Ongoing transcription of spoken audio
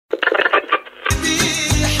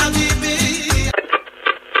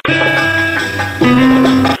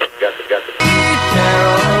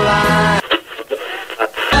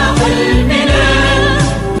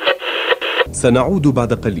سنعود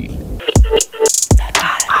بعد قليل.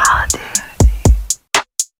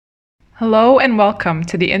 Hello and welcome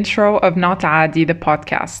to the intro of Not Adi, the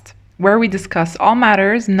podcast, where we discuss all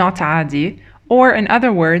matters not Adi, or in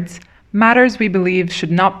other words, matters we believe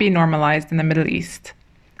should not be normalized in the Middle East.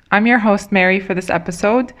 I'm your host Mary for this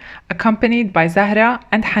episode, accompanied by Zahra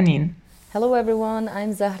and Hanin. Hello everyone,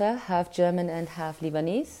 I'm Zahra, half German and half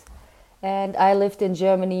Lebanese, and I lived in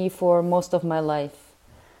Germany for most of my life.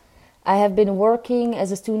 I have been working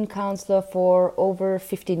as a student counselor for over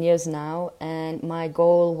 15 years now, and my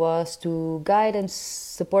goal was to guide and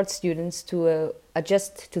support students to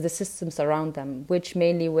adjust to the systems around them, which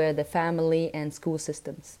mainly were the family and school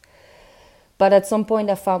systems. But at some point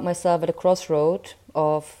I found myself at a crossroad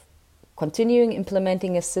of continuing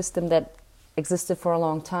implementing a system that existed for a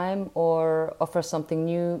long time or offer something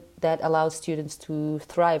new that allows students to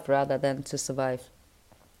thrive rather than to survive.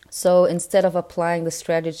 So instead of applying the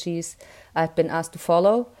strategies I've been asked to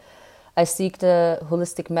follow, I seeked a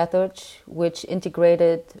holistic method which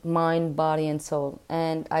integrated mind, body, and soul.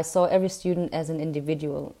 And I saw every student as an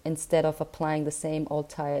individual instead of applying the same old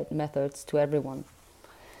tired methods to everyone.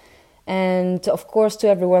 And of course, to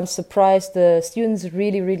everyone's surprise, the students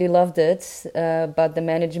really loved it, but the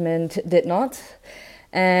management did not.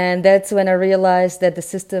 And that's when I realized that the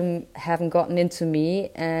system hadn't gotten into me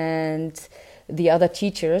and the other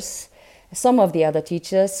teachers, some of the other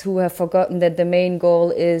teachers who have forgotten that the main goal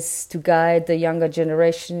is to guide the younger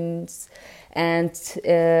generations and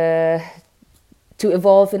to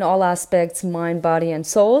evolve in all aspects, mind, body, and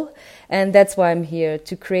soul. And that's why I'm here,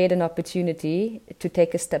 to create an opportunity to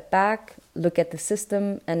take a step back, look at the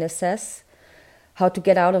system, and assess how to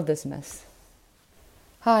get out of this mess.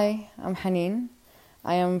 Hi, I'm Hanin.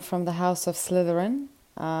 I am from the House of Slytherin.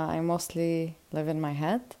 I mostly live in my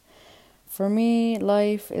head. For me,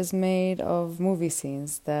 life is made of movie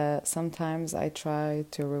scenes that sometimes I try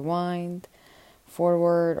to rewind,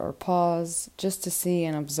 forward or pause just to see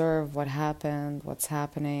and observe what happened, what's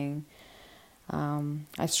happening.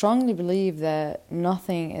 I strongly believe that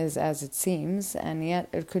nothing is as it seems, and yet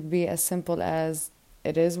it could be as simple as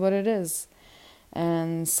it is what it is.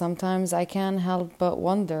 And sometimes I can't help but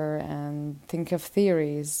wonder and think of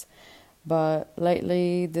theories, but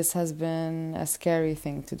lately this has been a scary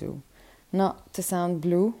thing to do. Not to sound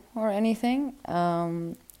blue or anything.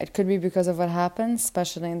 It could be because of what happened,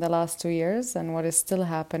 especially in the last 2 years, and what is still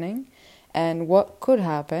happening, and what could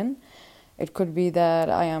happen. It could be that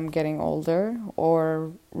I am getting older,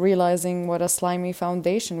 or realizing what a slimy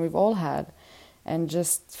foundation we've all had, and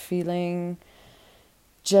just feeling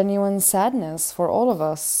genuine sadness for all of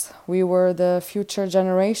us. We were the future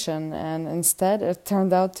generation, and instead it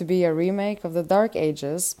turned out to be a remake of the Dark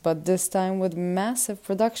Ages, but this time with massive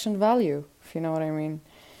production value, if you know what I mean.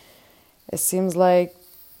 It seems like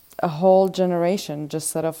a whole generation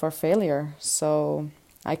just set up for failure. So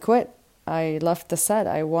I quit. I left the set.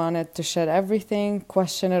 I wanted to shed everything,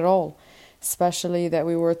 question it all, especially that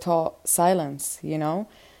we were taught silence, you know?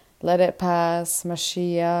 Let it pass,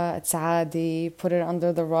 mashia, it's adi, put it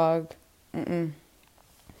under the rug.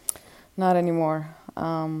 Not anymore.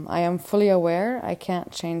 I am fully aware I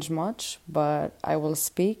can't change much, but I will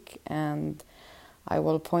speak and I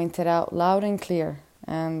will point it out loud and clear.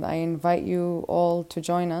 And I invite you all to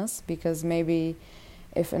join us, because maybe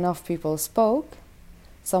if enough people spoke,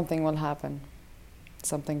 something will happen.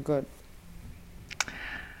 Something good.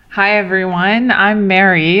 Hi everyone, I'm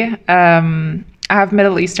Mary. I have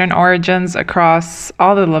Middle Eastern origins across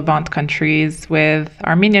all the Levant countries with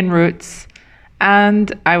Armenian roots,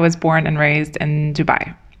 and I was born and raised in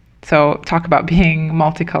Dubai. So talk about being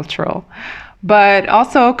multicultural, but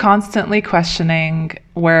also constantly questioning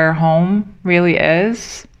where home really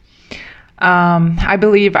is. I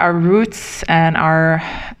believe our roots and our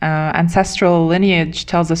ancestral lineage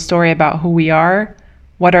tells a story about who we are,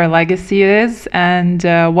 what our legacy is, and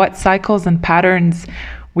what cycles and patterns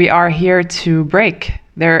we are here to break.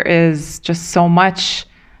 There is just so much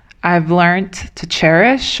I've learned to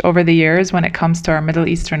cherish over the years when it comes to our Middle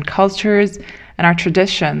Eastern cultures and our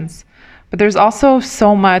traditions. But there's also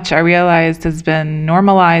so much I realized has been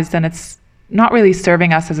normalized, and it's not really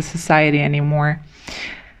serving us as a society anymore.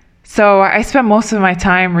 So I spent most of my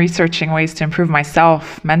time researching ways to improve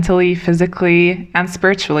myself mentally, physically, and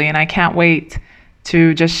spiritually, and I can't wait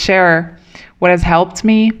to just share what has helped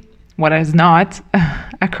me, what has not,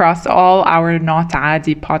 across all our Not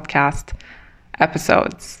Adi podcast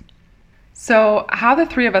episodes. So how the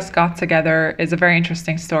three of us got together is a very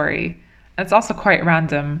interesting story. It's also quite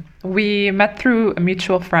random. We met through a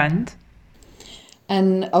mutual friend.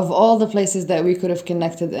 And of all the places that we could have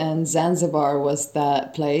connected in, Zanzibar was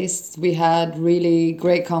that place. We had really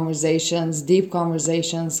great conversations, deep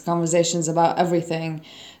conversations, conversations about everything.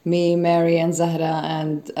 Me, Mary, and Zahra,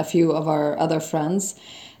 and a few of our other friends.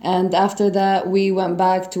 And after that, we went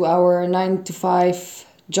back to our 9 to 5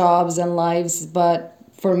 jobs and lives. But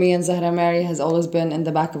for me and Zahra, Mary has always been in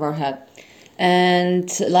the back of our head. And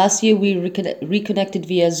last year we reconnected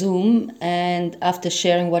via Zoom, and after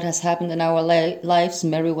sharing what has happened in our lives,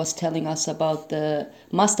 Mary was telling us about the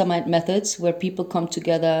mastermind methods where people come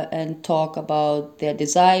together and talk about their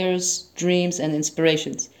desires, dreams, and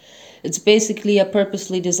inspirations. It's basically a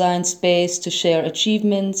purposely designed space to share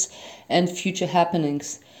achievements and future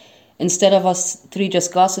happenings, instead of us three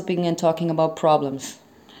just gossiping and talking about problems.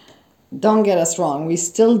 Don't get us wrong, we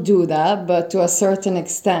still do that, but to a certain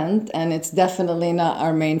extent, and it's definitely not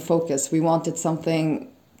our main focus. We wanted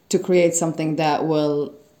to create something that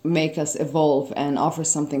will make us evolve and offer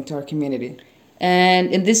something to our community. And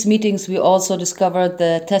in these meetings, we also discovered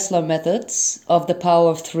the Tesla methods of the power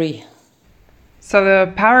of three. So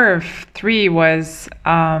the power of three was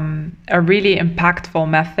a really impactful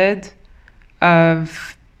method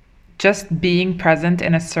of just being present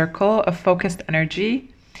in a circle of focused energy.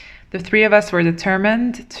 The three of us were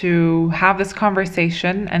determined to have this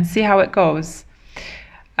conversation and see how it goes.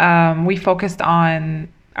 We focused on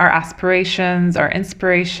our aspirations, our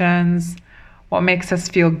inspirations, what makes us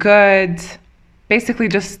feel good, basically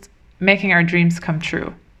just making our dreams come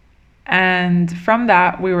true. And from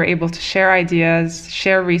that, we were able to share ideas,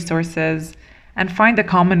 share resources, and find a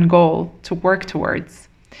common goal to work towards.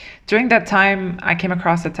 During that time, I came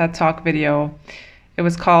across a TED Talk video. It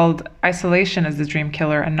was called Isolation is the Dream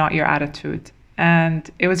Killer and Not Your Attitude. And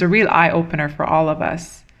it was a real eye-opener for all of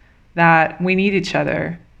us that we need each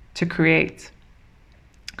other to create.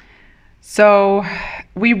 So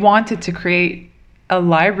we wanted to create a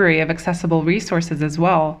library of accessible resources as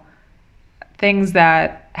well. Things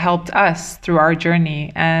that helped us through our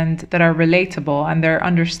journey and that are relatable and they're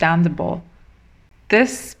understandable.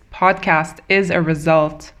 This podcast is a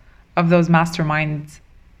result of those mastermind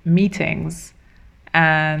meetings.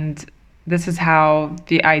 And this is how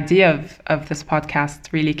the idea of this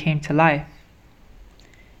podcast really came to life.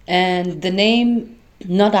 And the name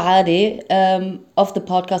Not Adi of the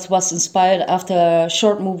podcast was inspired after a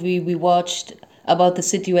short movie we watched about the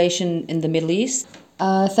situation in the Middle East.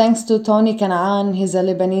 Thanks to Tony Kanaan, he's a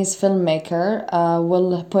Lebanese filmmaker.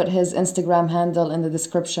 We'll put his Instagram handle in the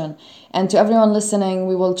description. And to everyone listening,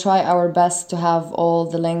 we will try our best to have all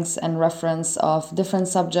the links and reference of different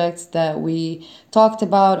subjects that we talked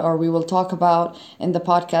about or we will talk about in the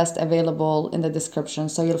podcast available in the description.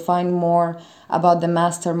 So you'll find more about the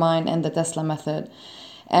mastermind and the Tesla method.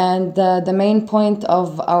 And the main point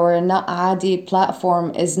of our Not Adi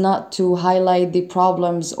platform is not to highlight the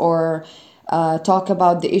problems or talk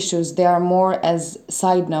about the issues. They are more as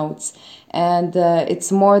side notes. And it's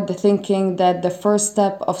more the thinking that the first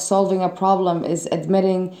step of solving a problem is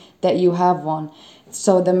admitting that you have one.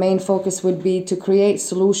 So the main focus would be to create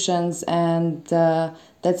solutions, and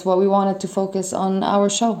that's what we wanted to focus on our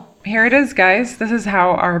show. Here it is, guys. This is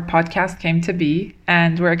how our podcast came to be,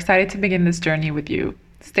 and we're excited to begin this journey with you.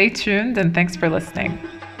 Stay tuned, and thanks for listening.